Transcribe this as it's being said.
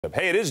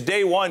Hey, it is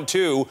day 1,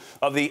 too,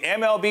 of the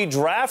MLB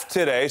Draft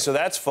today, so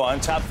that's fun.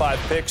 Top 5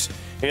 picks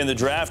in the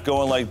draft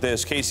going like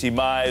this. Casey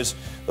Mize,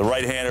 the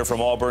right-hander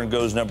from Auburn,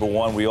 goes number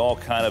 1. We all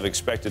kind of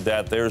expected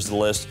that. There's the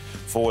list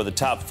for the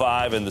top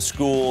 5 and the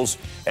schools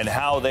and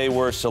how they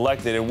were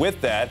selected. And with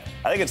that,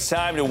 I think it's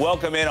time to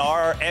welcome in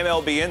our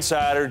MLB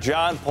insider,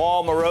 John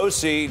Paul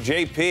Morosi,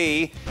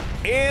 JP,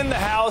 in the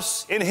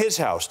house, in his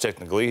house,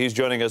 technically. He's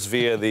joining us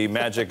via the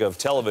magic of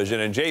television.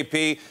 And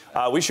JP,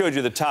 we showed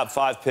you the top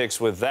 5 picks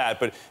with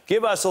that, but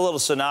give us a little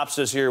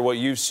synopsis here, what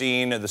you've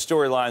seen, and the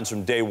storylines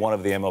from day 1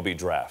 of the MLB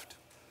Draft.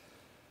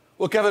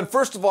 Well, Kevin,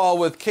 first of all,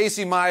 with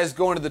Casey Mize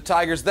going to the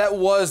Tigers, that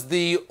was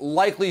the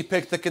likely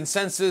pick, the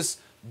consensus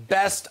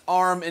best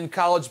arm in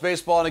college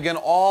baseball. And again,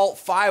 all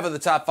 5 of the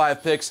top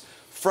 5 picks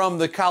from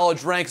the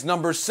college ranks.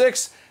 Number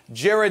 6,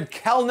 Jared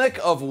Kelenic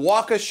of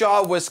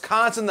Waukesha,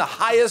 Wisconsin, the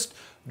highest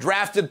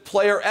drafted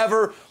player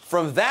ever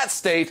from that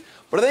state.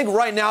 But I think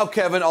right now,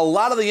 Kevin, a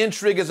lot of the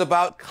intrigue is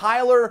about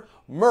Kyler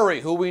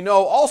Murray, who we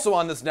know also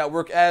on this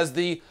network as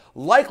the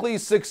likely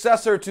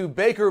successor to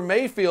Baker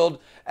Mayfield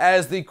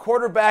as the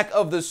quarterback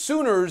of the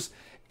Sooners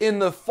in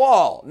the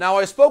fall. Now,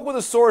 I spoke with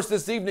a source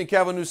this evening,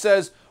 Kevin, who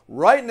says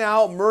right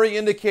now Murray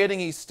indicating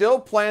he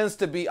still plans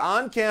to be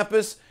on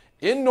campus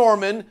in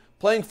Norman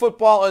playing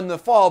football in the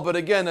fall, but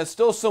again, there's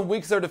still some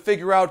weeks there to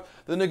figure out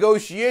the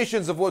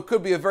negotiations of what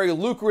could be a very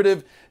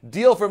lucrative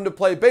deal for him to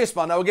play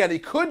baseball. Now, again, he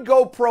could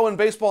go pro in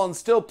baseball and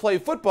still play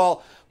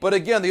football, but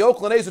again, the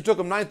Oakland A's, who took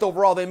him 9th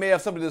overall, they may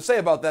have something to say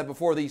about that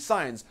before he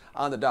signs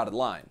on the dotted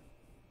line.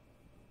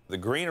 The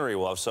greenery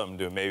will have something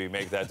to maybe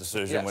make that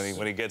decision Yes.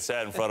 when he gets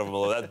that in front of him.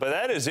 But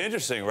that is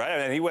interesting, right?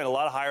 I mean, he went a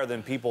lot higher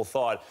than people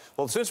thought.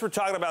 Well, since we're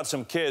talking about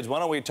some kids, why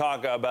don't we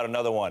talk about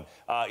another one?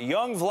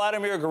 Young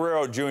Vladimir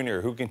Guerrero Jr.,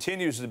 who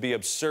continues to be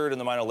absurd in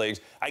the minor leagues.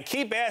 I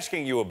keep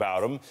asking you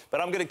about him, but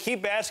I'm going to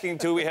keep asking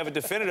until we have a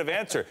definitive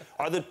answer.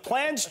 Are the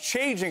plans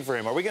changing for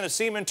him? Are we going to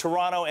see him in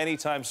Toronto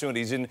anytime soon?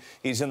 He's in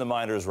the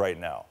minors right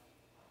now.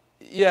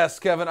 Yes,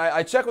 Kevin,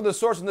 I checked with the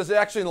source on this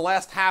actually in the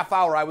last half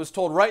hour. I was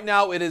told right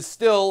now it is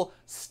still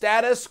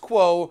status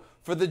quo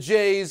for the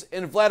Jays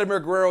and Vladimir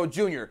Guerrero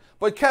Jr.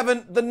 But,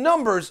 Kevin, the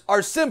numbers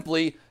are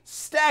simply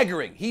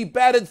staggering. He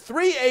batted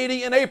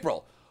 .380 in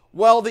April.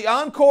 Well, the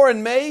encore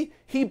in May,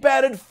 he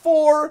batted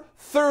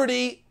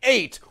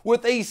 .438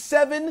 with a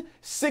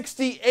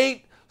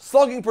 .768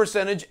 slugging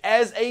percentage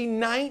as a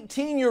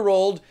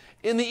 19-year-old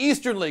in the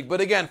Eastern League. But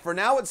again, for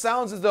now it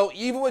sounds as though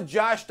even with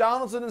Josh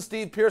Donaldson and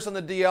Steve Pearce on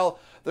the DL,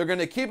 they're going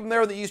to keep him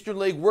there in the Eastern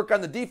League, work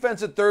on the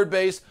defense at third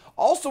base.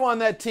 Also on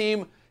that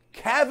team,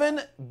 Kevin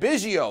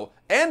Biggio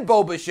and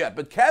Bo Bichette.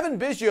 But Kevin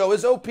Biggio,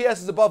 his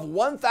OPS is above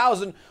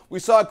 1,000. We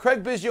saw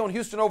Craig Biggio in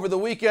Houston over the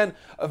weekend.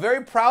 A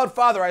very proud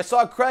father. I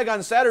saw Craig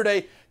on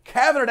Saturday.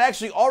 Kevin had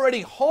actually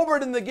already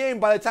homered in the game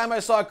by the time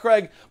I saw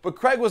Craig, but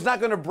Craig was not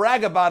going to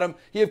brag about him.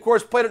 He, of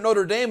course, played at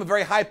Notre Dame, a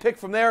very high pick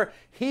from there.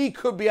 He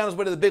could be on his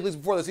way to the big leagues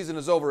before the season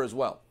is over as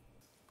well.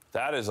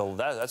 That's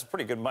a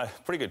pretty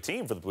good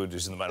team for the Blue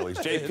Jays in the minor leagues.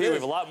 JP, we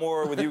have a lot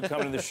more with you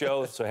coming to the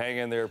show, so hang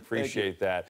in there. Appreciate that.